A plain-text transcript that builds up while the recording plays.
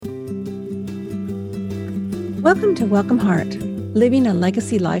Welcome to Welcome Heart, Living a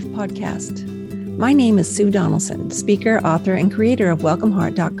Legacy Life podcast. My name is Sue Donaldson, speaker, author, and creator of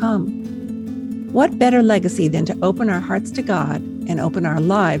WelcomeHeart.com. What better legacy than to open our hearts to God and open our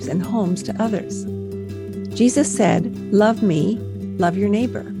lives and homes to others? Jesus said, "Love me, love your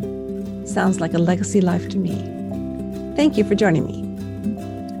neighbor." Sounds like a legacy life to me. Thank you for joining me.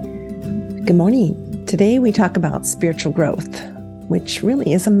 Good morning. Today we talk about spiritual growth, which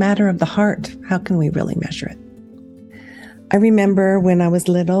really is a matter of the heart. How can we really measure it? I remember when I was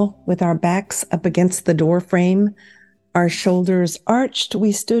little, with our backs up against the door frame, our shoulders arched,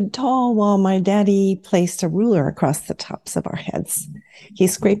 we stood tall while my daddy placed a ruler across the tops of our heads. He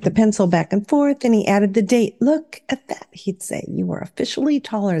scraped the pencil back and forth and he added the date. "Look at that," he'd say. "You are officially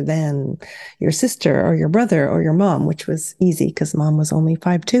taller than your sister or your brother or your mom," which was easy because mom was only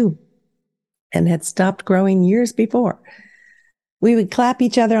 5'2" and had stopped growing years before. We would clap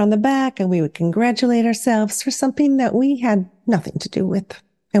each other on the back and we would congratulate ourselves for something that we had nothing to do with.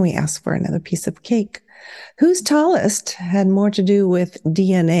 And we asked for another piece of cake. Who's tallest had more to do with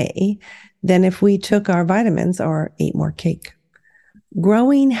DNA than if we took our vitamins or ate more cake.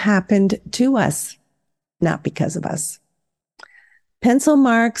 Growing happened to us, not because of us. Pencil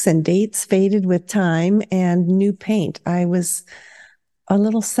marks and dates faded with time and new paint. I was a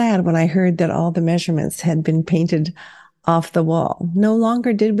little sad when I heard that all the measurements had been painted off the wall. No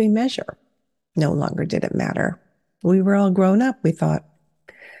longer did we measure. No longer did it matter. We were all grown up, we thought.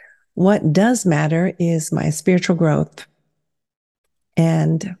 What does matter is my spiritual growth.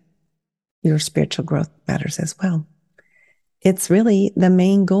 And your spiritual growth matters as well. It's really the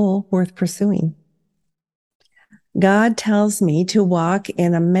main goal worth pursuing. God tells me to walk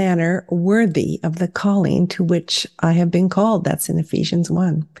in a manner worthy of the calling to which I have been called. That's in Ephesians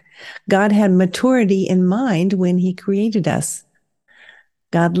 1. God had maturity in mind when he created us.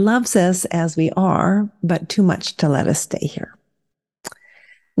 God loves us as we are, but too much to let us stay here.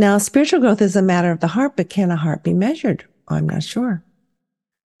 Now, spiritual growth is a matter of the heart, but can a heart be measured? I'm not sure.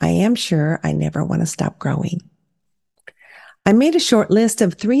 I am sure I never want to stop growing. I made a short list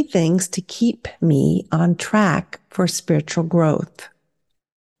of 3 things to keep me on track for spiritual growth.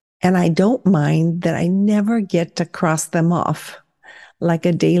 And I don't mind that I never get to cross them off like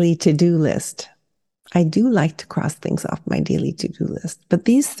a daily to-do list. I do like to cross things off my daily to-do list, but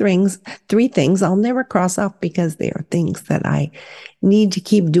these 3 things I'll never cross off because they are things that I need to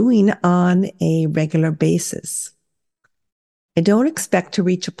keep doing on a regular basis. I don't expect to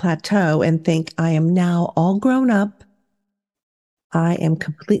reach a plateau and think I am now all grown up. I am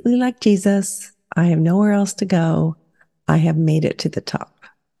completely like Jesus. I have nowhere else to go. I have made it to the top.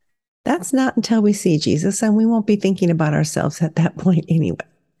 That's not until we see Jesus, and we won't be thinking about ourselves at that point anyway.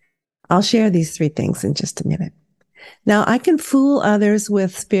 I'll share these 3 things in just a minute. Now, I can fool others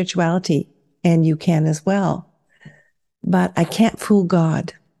with spirituality, and you can as well, but I can't fool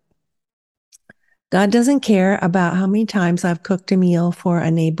God. God doesn't care about how many times I've cooked a meal for a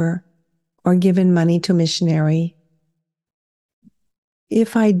neighbor or given money to a missionary.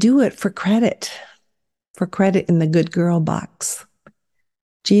 If I do it for credit in the good girl box.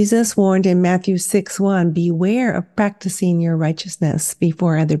 Jesus warned in Matthew 6:1, "Beware of practicing your righteousness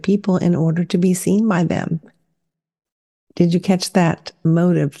before other people in order to be seen by them." Did you catch that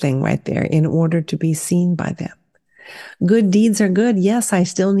motive thing right there? In order to be seen by them. Good deeds are good. Yes, I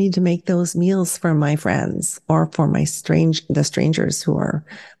still need to make those meals for my friends or for the strangers who are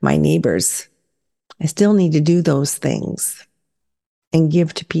my neighbors. I still need to do those things and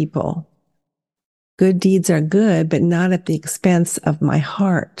give to people. Good deeds are good, but not at the expense of my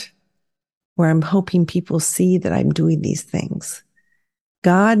heart, where I'm hoping people see that I'm doing these things.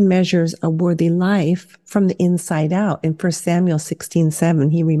 God measures a worthy life from the inside out. In 1 Samuel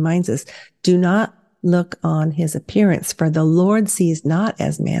 16:7, he reminds us, "Do not look on his appearance, for the Lord sees not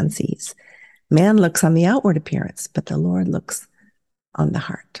as man sees. Man looks on the outward appearance, but the Lord looks on the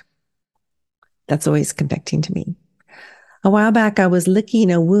heart." That's always convicting to me. A while back, I was licking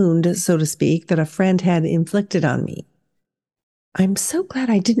a wound, so to speak, that a friend had inflicted on me. I'm so glad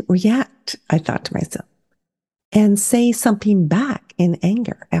I didn't react, I thought to myself, and say something back in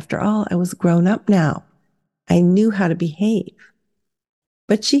anger. After all, I was grown up now. I knew how to behave.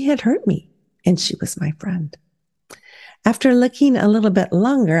 But she had hurt me, and she was my friend. After licking a little bit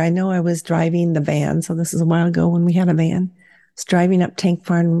longer, I know I was driving the van, so this is a while ago when we had a van. I was driving up Tank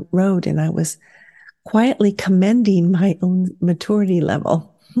Farm Road, and I was quietly commending my own maturity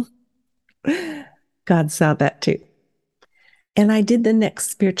level. God saw that too. And I did the next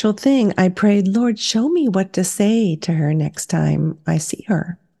spiritual thing. I prayed, "Lord, show me what to say to her next time I see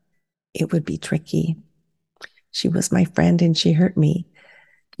her." It would be tricky. She was my friend and she hurt me.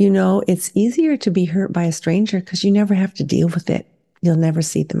 It's easier to be hurt by a stranger because you never have to deal with it. You'll never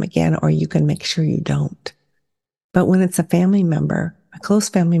see them again, or you can make sure you don't. But when it's a family member, a close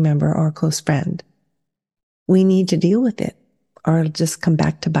family member or a close friend, we need to deal with it or it'll just come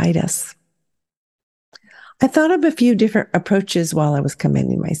back to bite us. I thought of a few different approaches while I was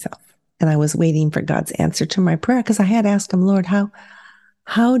commending myself, and I was waiting for God's answer to my prayer because I had asked him, Lord,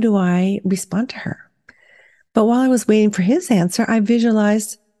 how do I respond to her? But while I was waiting for his answer, I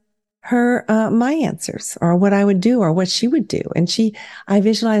visualized my answers or what I would do or what she would do. And I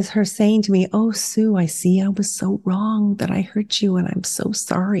visualized her saying to me, oh, Sue, I see I was so wrong that I hurt you and I'm so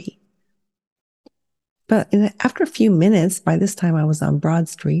sorry. But after a few minutes, by this time I was on Broad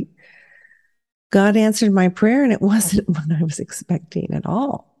Street, God answered my prayer and it wasn't what I was expecting at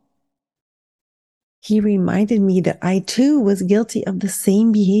all. He reminded me that I too was guilty of the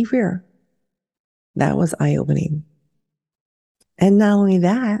same behavior. That was eye-opening. And not only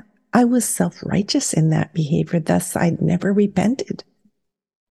that, I was self-righteous in that behavior. Thus, I'd never repented.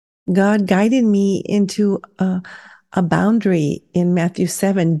 God guided me into a boundary in Matthew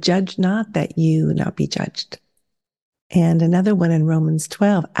 7, judge not that you not be judged. And another one in Romans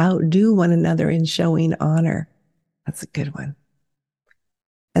 12, outdo one another in showing honor. That's a good one.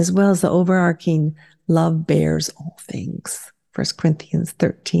 As well as the overarching love bears all things. 1 Corinthians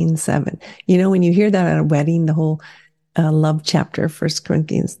 13:7. When you hear that at a wedding, the whole love chapter, 1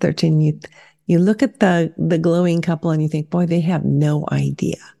 Corinthians 13, you look at the glowing couple and you think, boy, they have no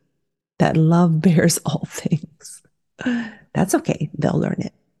idea that love bears all things. That's okay. They'll learn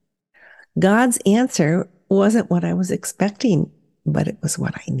it. God's answer wasn't what I was expecting, but it was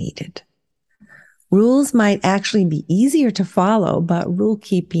what I needed. Rules might actually be easier to follow, but rule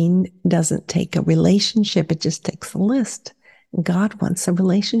keeping doesn't take a relationship. It just takes a list. God wants a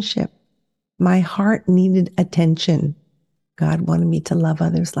relationship. My heart needed attention. God wanted me to love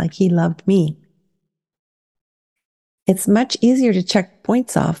others like he loved me. It's much easier to check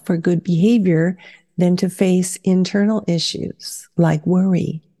points off for good behavior than to face internal issues like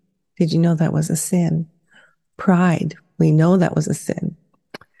worry. Did you know that was a sin? Pride. We know that was a sin.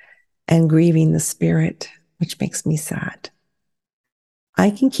 And grieving the spirit, which makes me sad.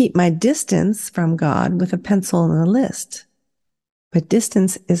 I can keep my distance from God with a pencil and a list. But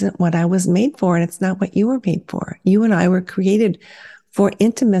distance isn't what I was made for, and it's not what you were made for. You and I were created for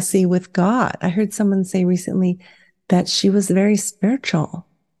intimacy with God. I heard someone say recently that she was very spiritual.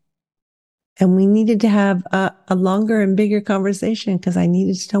 And we needed to have a longer and bigger conversation because I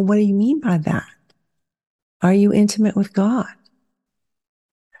needed to know, what do you mean by that? Are you intimate with God?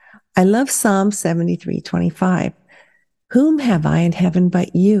 I love Psalm 73:25. Whom have I in heaven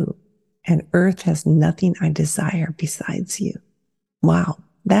but you? And earth has nothing I desire besides you. Wow,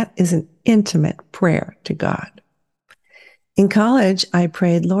 that is an intimate prayer to God. In college, I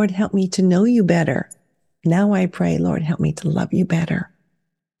prayed, Lord, help me to know you better. Now I pray, Lord, help me to love you better.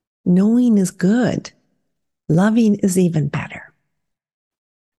 Knowing is good. Loving is even better.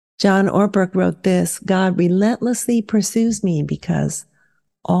 John Ortberg wrote this, God relentlessly pursues me because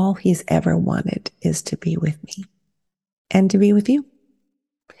all he's ever wanted is to be with me and to be with you.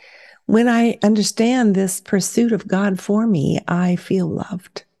 When I understand this pursuit of God for me, I feel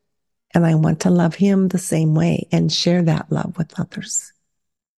loved. And I want to love him the same way and share that love with others.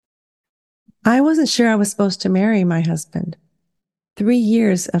 I wasn't sure I was supposed to marry my husband. 3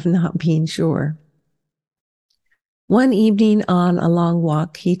 years of not being sure. One evening on a long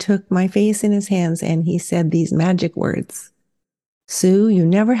walk, he took my face in his hands and he said these magic words. Sue, you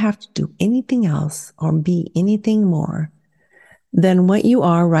never have to do anything else or be anything more than what you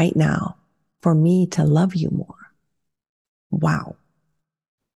are right now for me to love you more. Wow.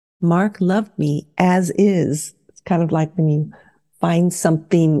 Mark loved me as is. It's kind of like when you find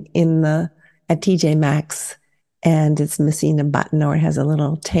something at TJ Maxx and it's missing a button or it has a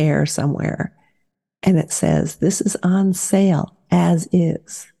little tear somewhere. And it says, this is on sale as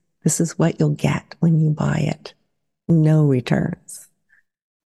is. This is what you'll get when you buy it. No returns.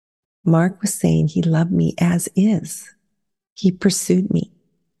 Mark was saying he loved me as is. He pursued me,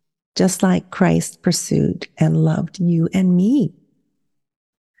 just like Christ pursued and loved you and me.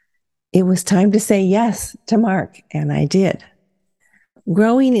 It was time to say yes to Mark, and I did.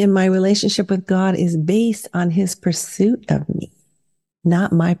 Growing in my relationship with God is based on his pursuit of me,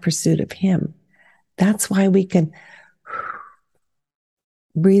 not my pursuit of him. That's why we can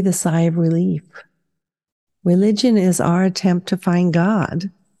breathe a sigh of relief. Religion is our attempt to find God.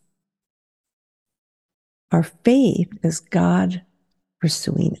 Our faith is God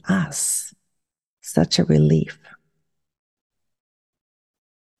pursuing us. Such a relief.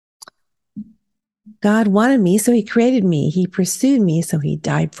 God wanted me, so he created me. He pursued me, so he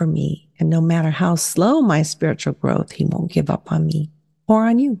died for me. And no matter how slow my spiritual growth, he won't give up on me or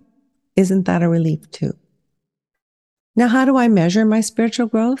on you. Isn't that a relief too? Now, how do I measure my spiritual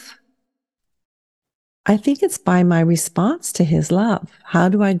growth? I think it's by my response to his love. How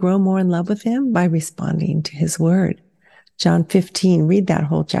do I grow more in love with him? By responding to his word. John 15, read that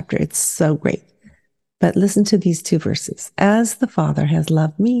whole chapter. It's so great. But listen to these 2 verses. As the Father has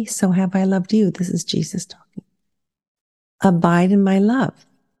loved me, so have I loved you. This is Jesus talking. Abide in my love.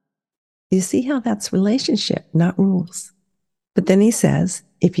 You see how that's relationship, not rules. But then he says,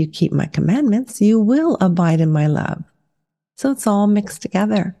 if you keep my commandments, you will abide in my love. So it's all mixed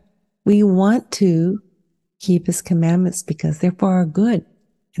together. We want to keep his commandments because they're for our good,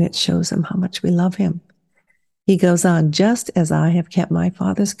 and it shows him how much we love him. He goes on, just as I have kept my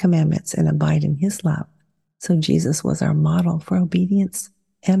Father's commandments and abide in his love. So Jesus was our model for obedience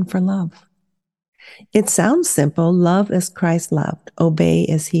and for love. It sounds simple. Love as Christ loved. Obey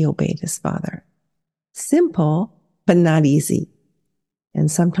as he obeyed his Father. Simple, but not easy. And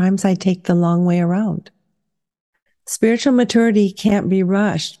sometimes I take the long way around. Spiritual maturity can't be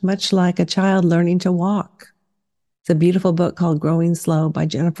rushed, much like a child learning to walk. It's a beautiful book called Growing Slow by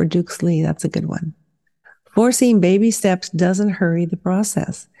Jennifer Dukes-Lee. That's a good one. Forcing baby steps doesn't hurry the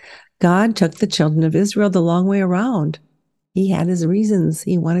process. God took the children of Israel the long way around. He had his reasons.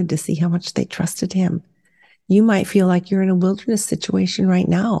 He wanted to see how much they trusted him. You might feel like you're in a wilderness situation right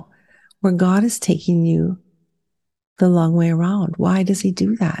now where God is taking you the long way around. Why does he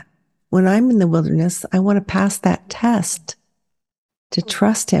do that? When I'm in the wilderness, I want to pass that test to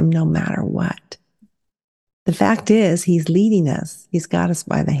trust him no matter what. The fact is, he's leading us. He's got us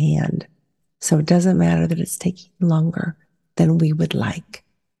by the hand. So it doesn't matter that it's taking longer than we would like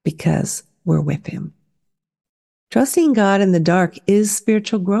because we're with him. Trusting God in the dark is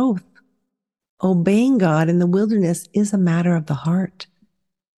spiritual growth. Obeying God in the wilderness is a matter of the heart.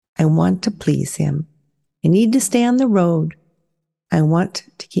 I want to please him. I need to stay on the road. I want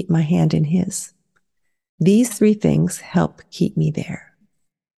to keep my hand in his. These 3 things help keep me there.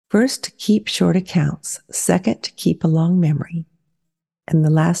 First, to keep short accounts. Second, to keep a long memory. And the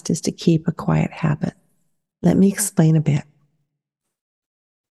last is to keep a quiet habit. Let me explain a bit.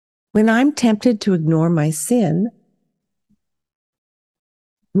 When I'm tempted to ignore my sin,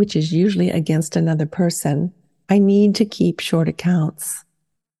 which is usually against another person, I need to keep short accounts.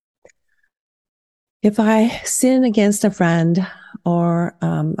 If I sin against a friend or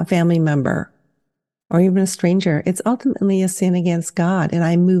a family member or even a stranger, it's ultimately a sin against God, and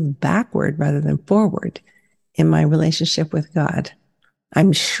I move backward rather than forward in my relationship with God.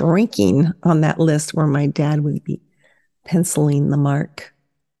 I'm shrinking on that list where my dad would be penciling the mark.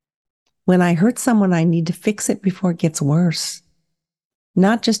 When I hurt someone, I need to fix it before it gets worse.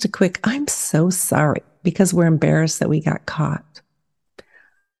 Not just a quick, I'm so sorry, because we're embarrassed that we got caught.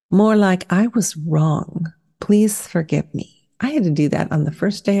 More like, I was wrong. Please forgive me. I had to do that on the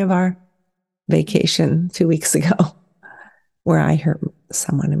first day of our vacation 2 weeks ago, where I hurt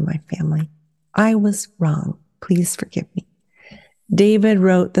someone in my family. I was wrong. Please forgive me. David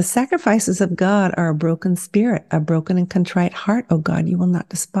wrote, the sacrifices of God are a broken spirit, a broken and contrite heart, O God, you will not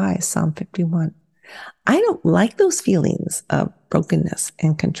despise. Psalm 51. I don't like those feelings of brokenness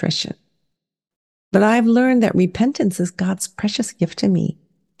and contrition. But I've learned that repentance is God's precious gift to me,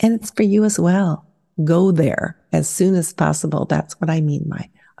 and it's for you as well. Go there as soon as possible. That's what I mean by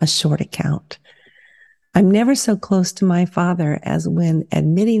a short account. I'm never so close to my Father as when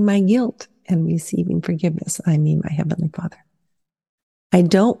admitting my guilt and receiving forgiveness. I mean my Heavenly Father. I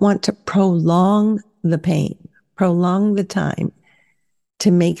don't want to prolong the pain, prolong the time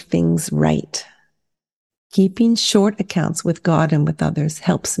to make things right. Keeping short accounts with God and with others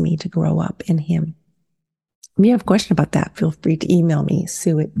helps me to grow up in him. If you have a question about that, feel free to email me,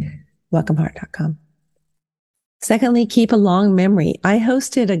 sue@welcomeheart.com. Secondly, keep a long memory. I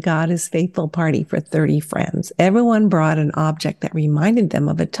hosted a God is Faithful party for 30 friends. Everyone brought an object that reminded them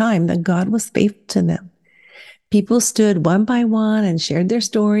of a time that God was faithful to them. People stood one by one and shared their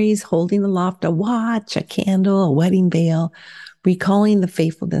stories, holding aloft a watch, a candle, a wedding veil, recalling the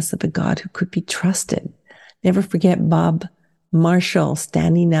faithfulness of a God who could be trusted. Never forget Bob Marshall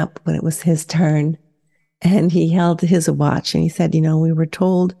standing up when it was his turn, and he held his watch and he said, we were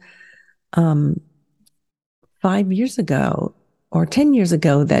told 5 years ago or 10 years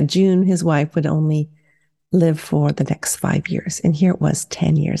ago that June, his wife, would only live for the next 5 years. And here it was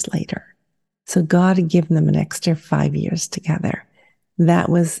 10 years later. So God had given them an extra 5 years together. That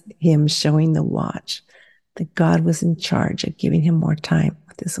was him showing the watch that God was in charge of giving him more time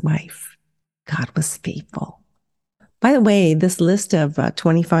with his wife. God was faithful. By the way, this list of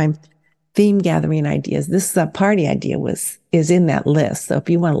 25 theme gathering ideas. This party idea is in that list. So if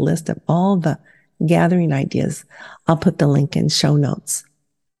you want a list of all the gathering ideas, I'll put the link in show notes.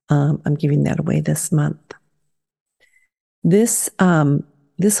 I'm giving that away this month. This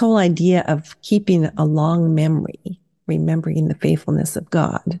whole idea of keeping a long memory, remembering the faithfulness of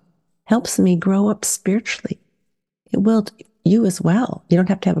God, helps me grow up spiritually. It will you as well. You don't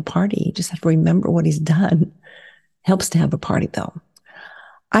have to have a party. You just have to remember what he's done. Helps to have a party though.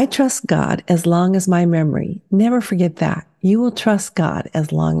 I trust God as long as my memory. Never forget that. You will trust God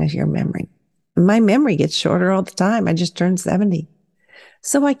as long as your memory. My memory gets shorter all the time. I just turned 70.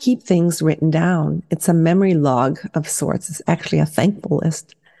 So I keep things written down. It's a memory log of sorts. It's actually a thankful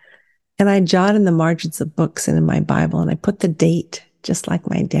list. And I jot in the margins of books and in my Bible, and I put the date, just like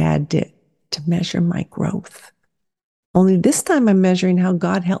my dad did, to measure my growth. Only this time I'm measuring how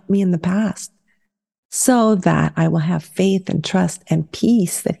God helped me in the past, so that I will have faith and trust and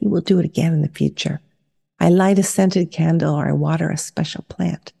peace that he will do it again in the future. I light a scented candle or I water a special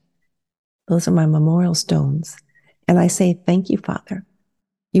plant. Those are my memorial stones. And I say, thank you, Father.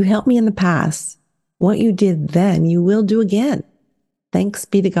 You helped me in the past. What you did then, you will do again. Thanks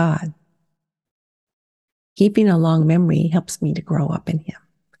be to God. Keeping a long memory helps me to grow up in him.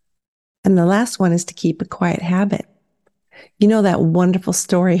 And the last one is to keep a quiet habit. You know that wonderful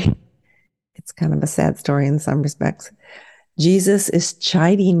story? It's kind of a sad story in some respects. Jesus is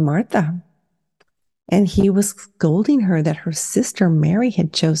chiding Martha, and he was scolding her that her sister Mary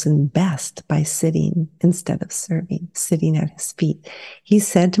had chosen best by sitting instead of serving, sitting at his feet. He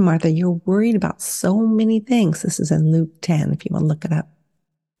said to Martha, you're worried about so many things. This is in Luke 10, if you want to look it up.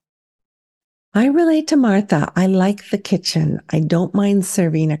 I relate to Martha. I like the kitchen. I don't mind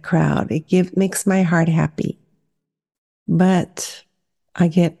serving a crowd. It makes my heart happy. But I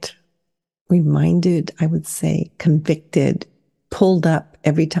get reminded, I would say, convicted, pulled up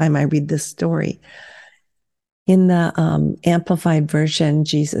every time I read this story. In the Amplified Version,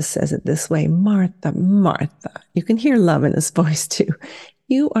 Jesus says it this way, Martha, Martha. You can hear love in his voice too.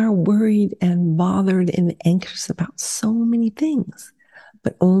 You are worried and bothered and anxious about so many things,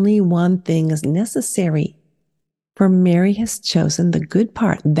 but only one thing is necessary. For Mary has chosen the good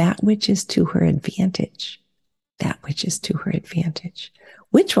part, that which is to her advantage. That which is to her advantage,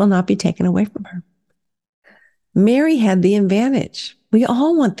 which will not be taken away from her. Mary had the advantage. We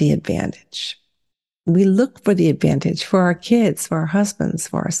all want the advantage. We look for the advantage for our kids, for our husbands,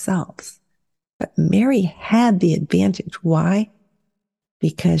 for ourselves. But Mary had the advantage. Why?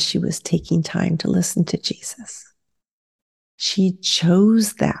 Because she was taking time to listen to Jesus. She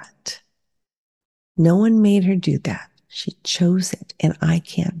chose that. No one made her do that. She chose it, and I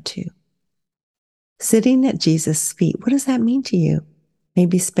can too. Sitting at Jesus' feet, what does that mean to you?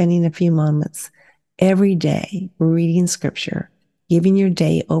 Maybe spending a few moments every day reading scripture, giving your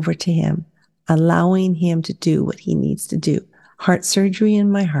day over to him, allowing him to do what he needs to do. Heart surgery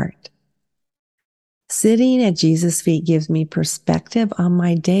in my heart. Sitting at Jesus' feet gives me perspective on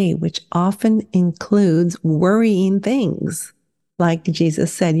my day, which often includes worrying things. Like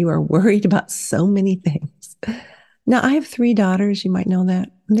Jesus said, you are worried about so many things. Now, I have 3 daughters. You might know that.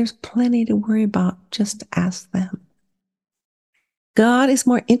 And there's plenty to worry about. Just ask them. God is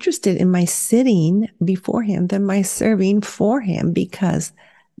more interested in my sitting before him than my serving for him, because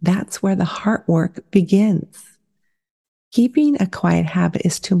that's where the heart work begins. Keeping a quiet habit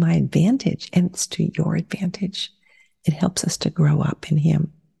is to my advantage, and it's to your advantage. It helps us to grow up in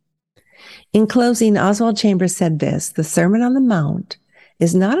him. In closing, Oswald Chambers said this, the Sermon on the Mount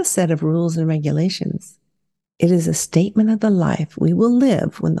is not a set of rules and regulations. It is a statement of the life we will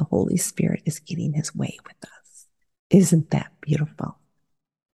live when the Holy Spirit is getting his way with us. Isn't that beautiful?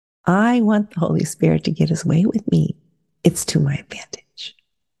 I want the Holy Spirit to get his way with me. It's to my advantage.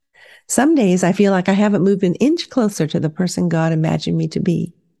 Some days I feel like I haven't moved an inch closer to the person God imagined me to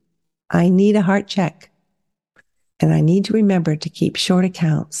be. I need a heart check. And I need to remember to keep short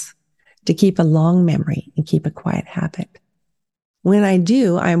accounts, to keep a long memory, and keep a quiet habit. When I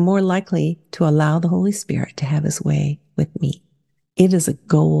do, I am more likely to allow the Holy Spirit to have his way with me. It is a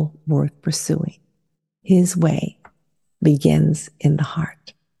goal worth pursuing. His way begins in the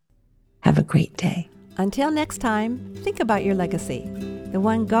heart. Have a great day. Until next time, think about your legacy, the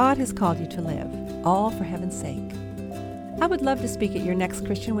one God has called you to live, all for heaven's sake. I would love to speak at your next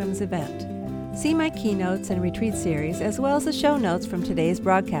Christian Women's event. See my keynotes and retreat series, as well as the show notes from today's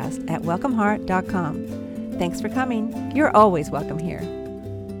broadcast at welcomeheart.com. Thanks for coming. You're always welcome here.